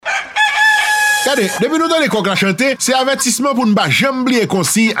Regardez, depuis nous donner qu'on a chanté, c'est avertissement pour ne pas jamais oublier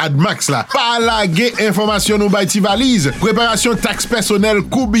consigne AdMax là. Pas laguer information nous baiti valise. Préparation taxe personnelle,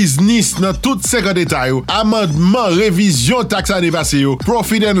 coût business dans toutes 50 détails. Amendement, révision taxe année passée.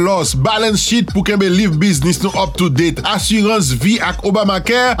 Profit and loss, balance sheet pour qu'un live business nous up to date. Assurance vie avec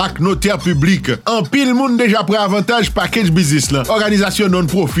Obamacare avec notaire public. En pile monde déjà prêt avantage package business là. Organisation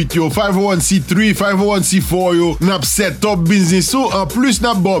non-profit yo, 501c3, 501c4 yo. N'a set up business ou en plus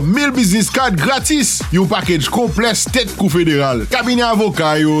n'a bon 1000 business card gratis. Yon package complet state coup fédéral. Cabinet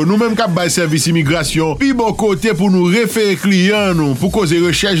avocat yo, nous même cap bay service immigration. Pi bon côté pour nous référer client nous pour causer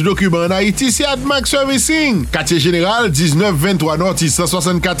recherche documents en Haïti, c'est AdMax Servicing. Quartier général 1923 Northeast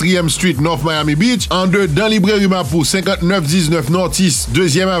 164e Street North Miami Beach. En dedans librairie Mapou 5919 Northeast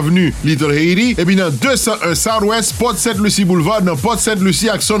 2e avenue Little Haiti. Et puis dans 201 Southwest Port St. Lucie Boulevard dans Port St. Lucie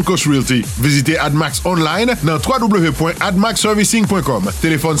avec Suncoast Realty. Visitez AdMax online dans www.admaxservicing.com.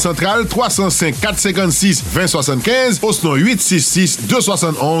 Téléphone central 305 456 2075 au 866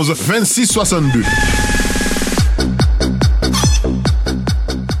 271 2662.